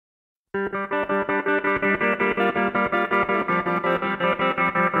Hello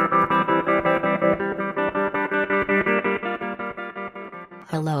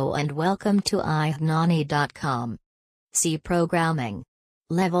and welcome to ihnani.com. C Programming.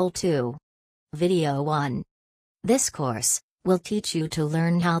 Level 2. Video 1. This course will teach you to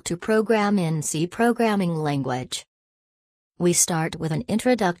learn how to program in C programming language. We start with an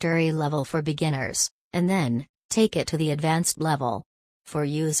introductory level for beginners, and then take it to the advanced level for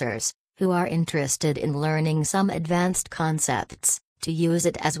users who are interested in learning some advanced concepts to use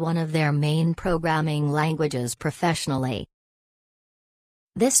it as one of their main programming languages professionally.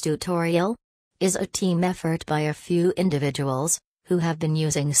 This tutorial is a team effort by a few individuals who have been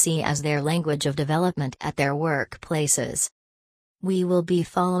using C as their language of development at their workplaces. We will be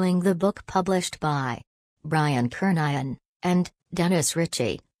following the book published by Brian Kernighan and Dennis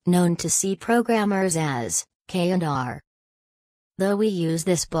Ritchie, known to C programmers as K&R. Though we use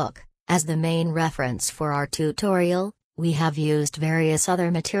this book as the main reference for our tutorial, we have used various other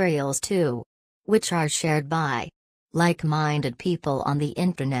materials too, which are shared by like-minded people on the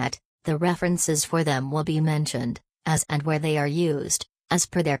internet. The references for them will be mentioned, as and where they are used, as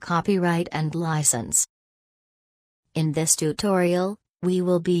per their copyright and license. In this tutorial, we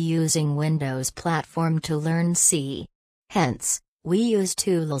will be using Windows platform to learn C. Hence, we use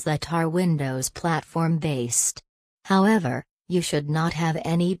tools that are Windows platform based. However, you should not have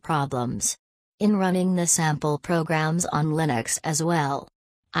any problems in running the sample programs on Linux as well.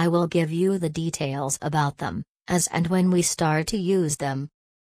 I will give you the details about them as and when we start to use them.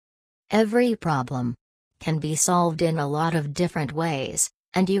 Every problem can be solved in a lot of different ways,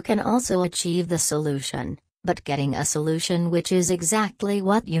 and you can also achieve the solution, but getting a solution which is exactly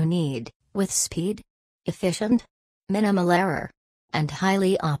what you need, with speed, efficient, minimal error, and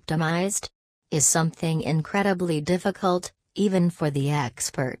highly optimized, is something incredibly difficult, even for the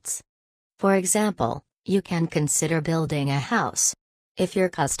experts. For example, you can consider building a house. If your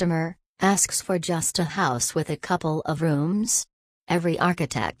customer asks for just a house with a couple of rooms, every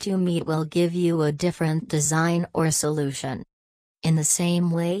architect you meet will give you a different design or solution. In the same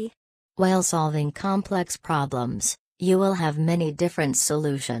way, while solving complex problems, you will have many different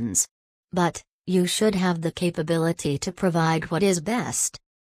solutions. But you should have the capability to provide what is best.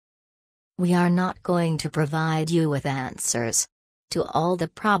 We are not going to provide you with answers to all the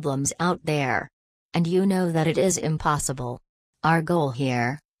problems out there, and you know that it is impossible. Our goal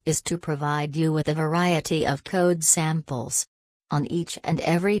here is to provide you with a variety of code samples on each and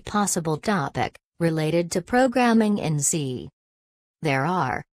every possible topic related to programming in C. There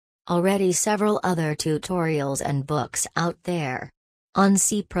are already several other tutorials and books out there on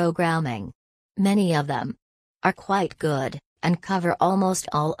C programming. Many of them are quite good and cover almost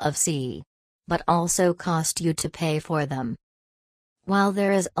all of C, but also cost you to pay for them. While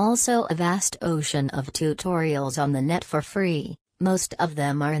there is also a vast ocean of tutorials on the net for free, most of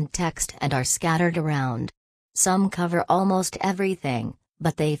them are in text and are scattered around. Some cover almost everything,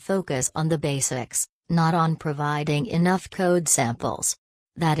 but they focus on the basics, not on providing enough code samples.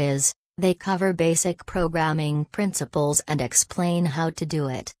 That is, they cover basic programming principles and explain how to do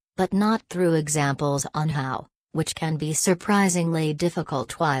it, but not through examples on how, which can be surprisingly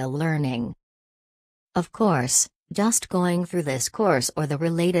difficult while learning. Of course, just going through this course or the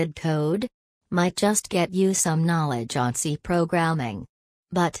related code might just get you some knowledge on C programming.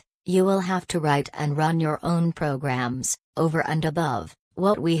 But you will have to write and run your own programs, over and above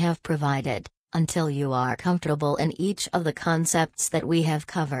what we have provided, until you are comfortable in each of the concepts that we have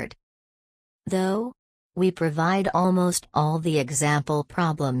covered. Though we provide almost all the example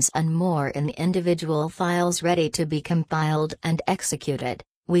problems and more in the individual files ready to be compiled and executed,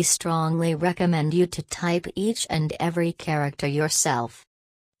 we strongly recommend you to type each and every character yourself.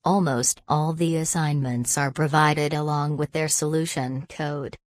 Almost all the assignments are provided along with their solution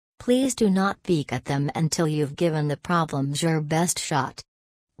code. Please do not peek at them until you've given the problems your best shot.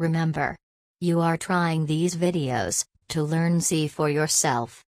 Remember, you are trying these videos to learn C for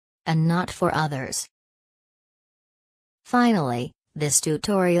yourself, and not for others. Finally, this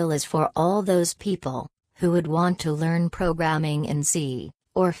tutorial is for all those people who would want to learn programming in C,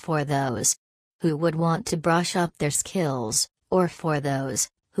 or for those who would want to brush up their skills, or for those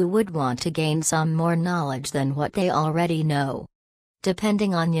who would want to gain some more knowledge than what they already know.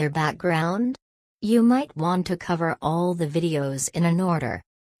 Depending on your background, you might want to cover all the videos in an order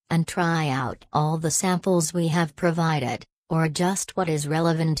and try out all the samples we have provided, or just what is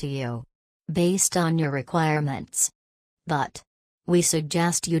relevant to you, based on your requirements. But we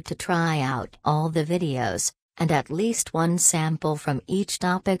suggest you to try out all the videos, and at least one sample from each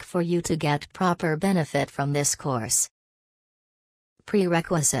topic for you to get proper benefit from this course.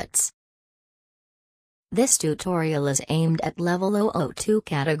 Prerequisites. This tutorial is aimed at level 002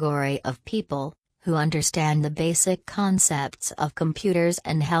 category of people who understand the basic concepts of computers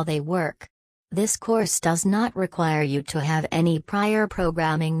and how they work. This course does not require you to have any prior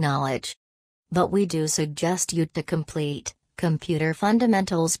programming knowledge. But we do suggest you to complete Computer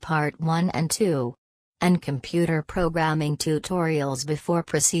Fundamentals Part 1 and 2 and computer programming tutorials before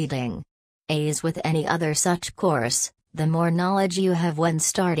proceeding. As with any other such course, the more knowledge you have when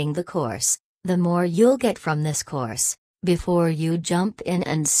starting the course, the more you'll get from this course. Before you jump in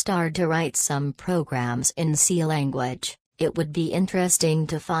and start to write some programs in C language, it would be interesting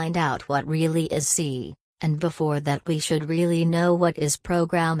to find out what really is C, and before that we should really know what is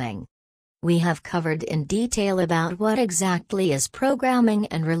programming. We have covered in detail about what exactly is programming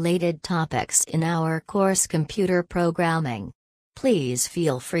and related topics in our course Computer Programming. Please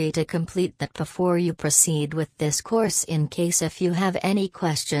feel free to complete that before you proceed with this course in case if you have any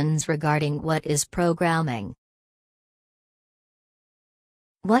questions regarding what is programming.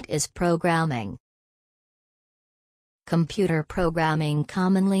 What is programming? Computer programming,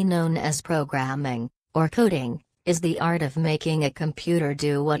 commonly known as programming, or coding, is the art of making a computer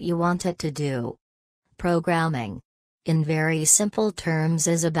do what you want it to do. Programming, in very simple terms,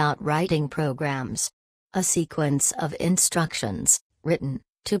 is about writing programs. A sequence of instructions, written,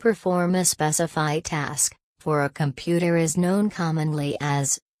 to perform a specified task, for a computer is known commonly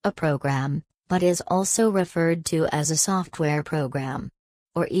as a program, but is also referred to as a software program,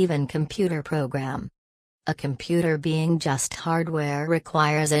 or even computer program. A computer, being just hardware,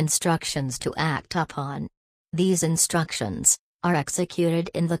 requires instructions to act upon. These instructions are executed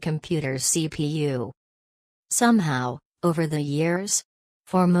in the computer's CPU. Somehow, over the years,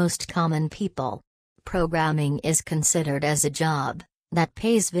 for most common people, programming is considered as a job that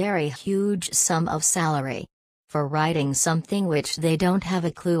pays very huge sum of salary for writing something which they don't have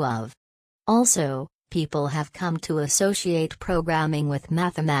a clue of. Also, people have come to associate programming with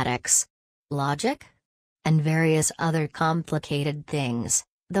mathematics, logic, and various other complicated things,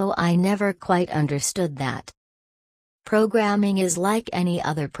 though I never quite understood that. Programming is like any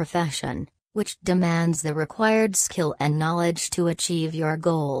other profession, which demands the required skill and knowledge to achieve your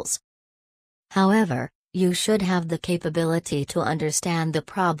goals. However, you should have the capability to understand the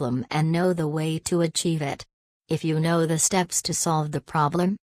problem and know the way to achieve it. If you know the steps to solve the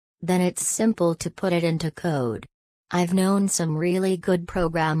problem, then it's simple to put it into code. I've known some really good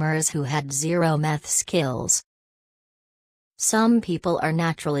programmers who had zero math skills. Some people are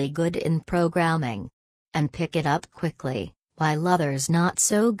naturally good in programming and pick it up quickly, while others not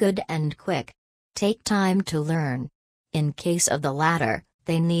so good and quick take time to learn. In case of the latter,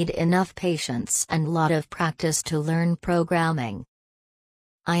 they need enough patience and lot of practice to learn programming.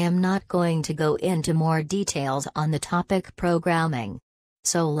 I am not going to go into more details on the topic programming.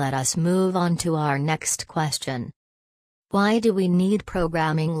 So let us move on to our next question. Why do we need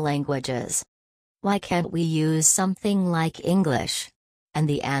programming languages? Why can't we use something like English? And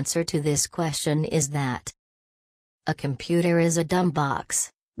the answer to this question is that a computer is a dumb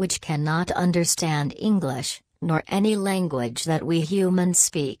box, which cannot understand English, nor any language that we humans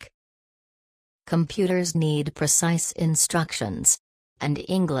speak. Computers need precise instructions, and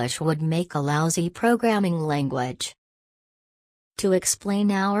English would make a lousy programming language. To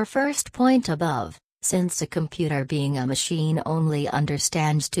explain our first point above, since a computer, being a machine, only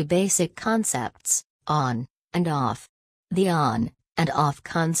understands two basic concepts, on and off. The on and off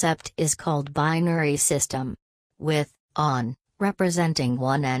concept is called binary system, with on representing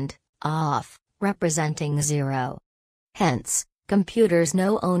 1 and off representing 0. Hence, computers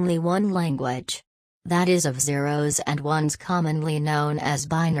know only one language. That is of zeros and ones, commonly known as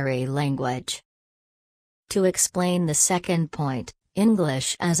binary language. To explain the second point,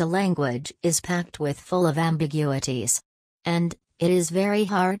 English as a language is packed with full of ambiguities. And it is very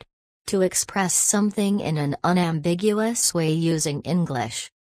hard to express something in an unambiguous way using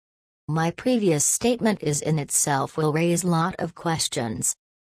English. My previous statement is in itself will raise lot of questions.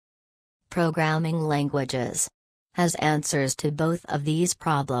 Programming languages has answers to both of these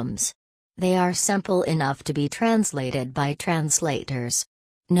problems. They are simple enough to be translated by translators,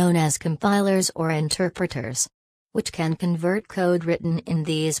 known as compilers or interpreters, which can convert code written in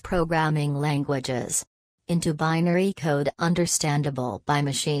these programming languages into binary code understandable by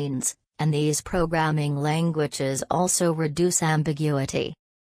machines, and these programming languages also reduce ambiguity.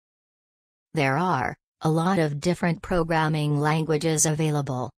 There are a lot of different programming languages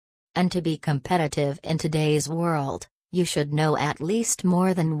available. And to be competitive in today's world, you should know at least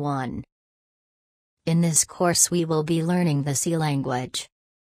more than one. In this course we will be learning the C language.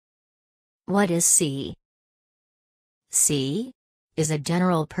 What is C? C is a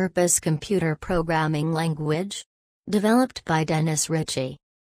general-purpose computer programming language developed by Ritchie.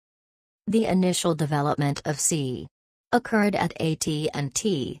 The initial development of C occurred at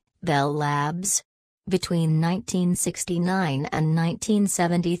AT&T, Bell Labs, between 1969 and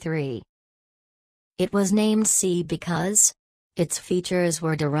 1973. It was named C because its features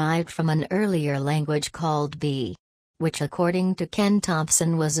were derived from an earlier language called B, which according to Ken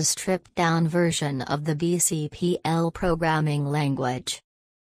Thompson was a stripped-down version of the BCPL programming language.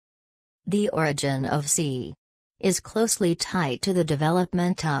 The origin of C is closely tied to the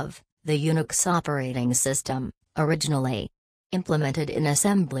development of the UNIX operating system, originally implemented in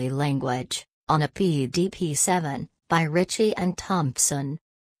assembly language, on a PDP-7, by Ritchie and Thompson,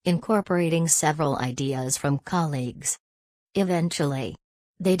 incorporating several ideas from colleagues. Eventually,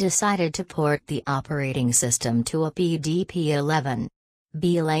 they decided to port the operating system to a PDP-11.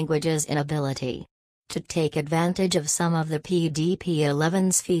 B language's inability to take advantage of some of the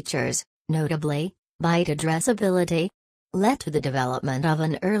PDP-11's features, notably, byte addressability, led to the development of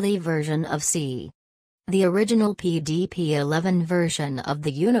an early version of C. The original PDP-11 version of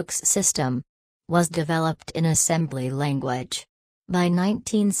the UNIX system was developed in assembly language. By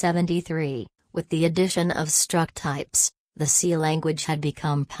 1973, with the addition of struct types, the C language had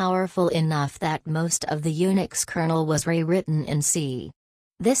become powerful enough that most of the UNIX kernel was rewritten in C.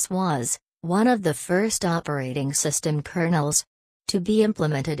 This was one of the first operating system kernels to be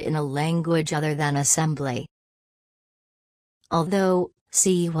implemented in a language other than assembly. Although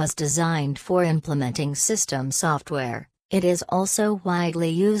C was designed for implementing system software, it is also widely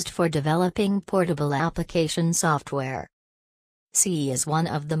used for developing portable application software. C is one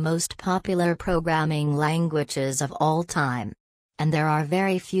of the most popular programming languages of all time, and there are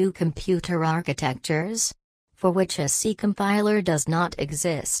very few computer architectures for which a C compiler does not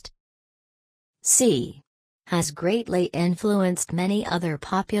exist. C has greatly influenced many other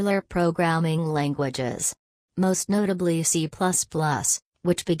popular programming languages, most notably C++,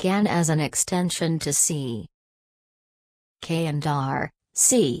 which began as an extension to C. Kernighan,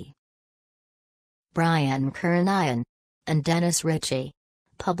 C. Brian Kernighan and Dennis Ritchie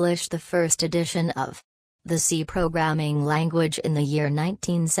published the first edition of the C programming language in the year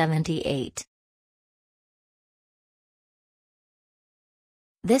 1978.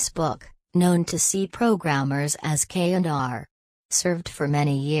 This book, known to C programmers as Kernighan, served for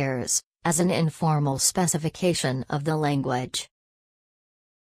many years as an informal specification of the language.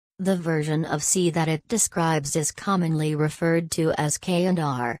 The version of C that it describes is commonly referred to as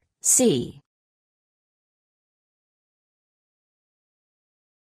Kernighan, C.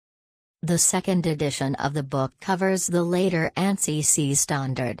 The second edition of the book covers the later ANSI C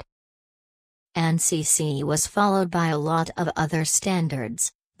standard. ANSI C was followed by a lot of other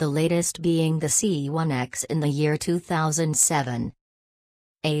standards, the latest being the C1X in the year 2007.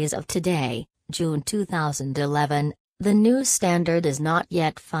 As of today, June 2011, the new standard is not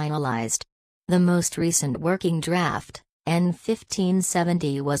yet finalized. The most recent working draft,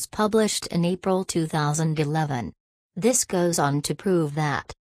 N1570, was published in April 2011. This goes on to prove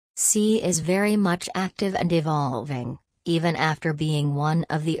that C is very much active and evolving, even after being one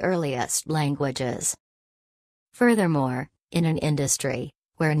of the earliest languages. Furthermore, in an industry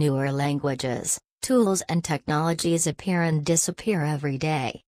where newer languages, tools and technologies appear and disappear every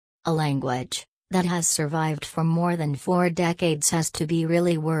day, a language that has survived for more than 4 decades has to be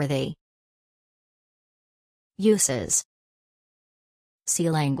really worthy. Uses. C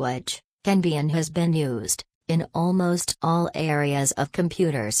language can be and has been used in almost all areas of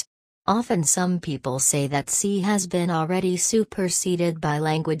computers. Often some people say that C has been already superseded by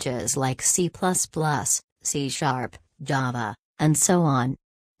languages like C++, C#, Java, and so on.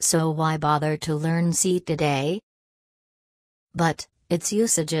 So why bother to learn C today? But its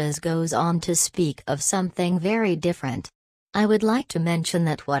usages goes on to speak of something very different. I would like to mention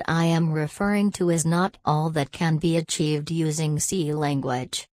that what I am referring to is not all that can be achieved using C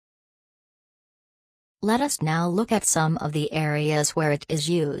language. Let us now look at some of the areas where it is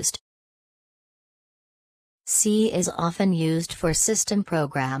used. C is often used for system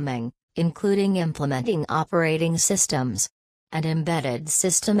programming, including implementing operating systems and embedded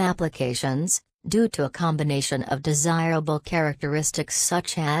system applications, due to a combination of desirable characteristics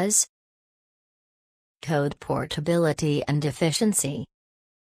such as code portability and efficiency,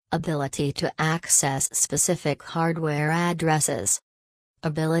 ability to access specific hardware addresses,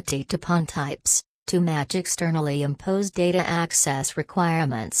 ability to pawn types to match externally imposed data access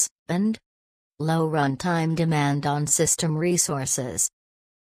requirements, and low runtime demand on system resources.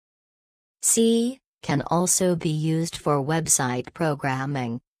 C can also be used for website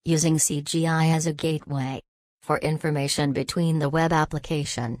programming, using CGI as a gateway. for information between the web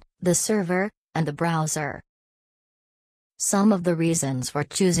application, the server, and the browser. Some of the reasons for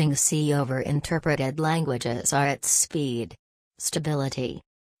choosing C over interpreted languages are its speed, stability,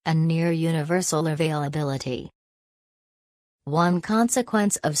 and near universal availability. One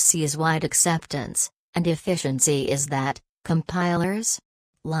consequence of C's wide acceptance and efficiency is that compilers,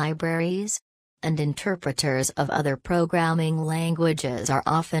 libraries, and interpreters of other programming languages are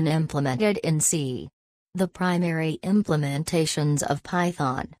often implemented in C. The primary implementations of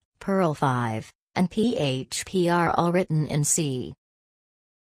Python, Perl 5, and PHP are all written in C.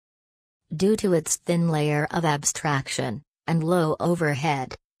 Due to its thin layer of abstraction and low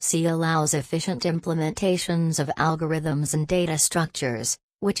overhead, C allows efficient implementations of algorithms and data structures,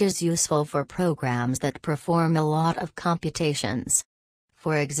 which is useful for programs that perform a lot of computations.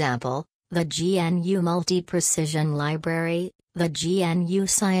 For example, the GNU Multi-Precision Library, the GNU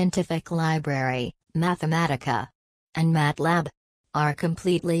Scientific Library, Mathematica, and MATLAB are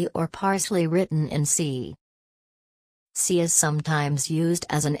completely or partially written in C. C is sometimes used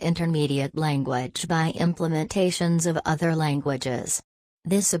as an intermediate language by implementations of other languages.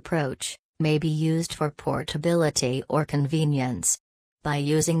 This approach may be used for portability or convenience. By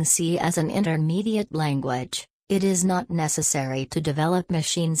using C as an intermediate language, it is not necessary to develop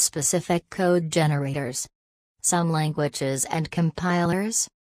machine-specific code generators. Some languages and compilers,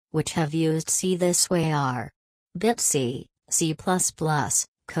 which have used C this way are BitC, C++,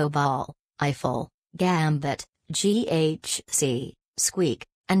 COBOL, Eiffel, Gambit, GHC, Squeak,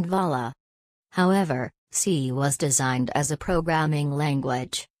 and Vala. However, C was designed as a programming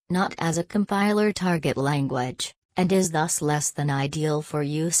language, not as a compiler target language, and is thus less than ideal for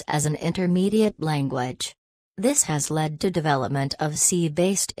use as an intermediate language. This has led to development of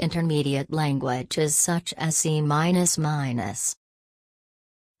C-based intermediate languages such as C++.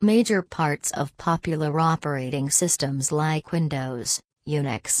 Major parts of popular operating systems like Windows,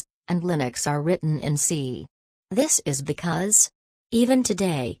 Unix, and Linux are written in C. This is because, even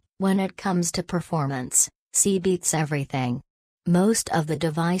today, when it comes to performance, C beats everything. Most of the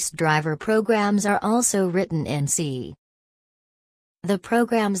device driver programs are also written in C. The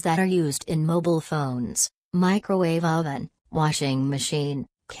programs that are used in mobile phones, microwave oven, washing machine,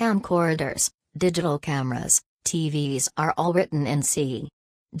 camcorders, digital cameras, TVs are all written in C.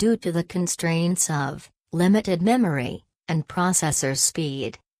 Due to the constraints of limited memory and processor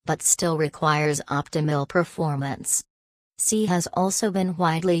speed, but still requires optimal performance. C has also been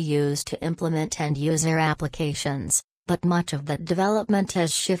widely used to implement end-user applications, but much of that development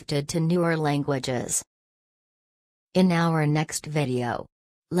has shifted to newer languages. In our next video,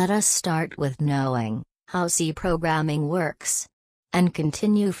 let us start with knowing how C programming works, and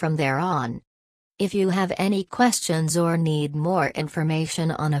continue from there on. If you have any questions or need more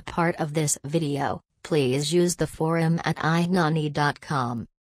information on a part of this video, please use the forum at ihnani.com.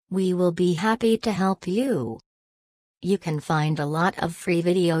 We will be happy to help you. You can find a lot of free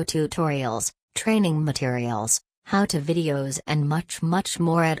video tutorials, training materials, how-to videos and much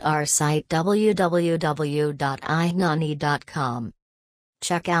more at our site www.ihnani.com.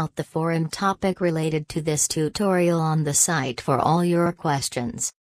 Check out the forum topic related to this tutorial on the site for all your questions.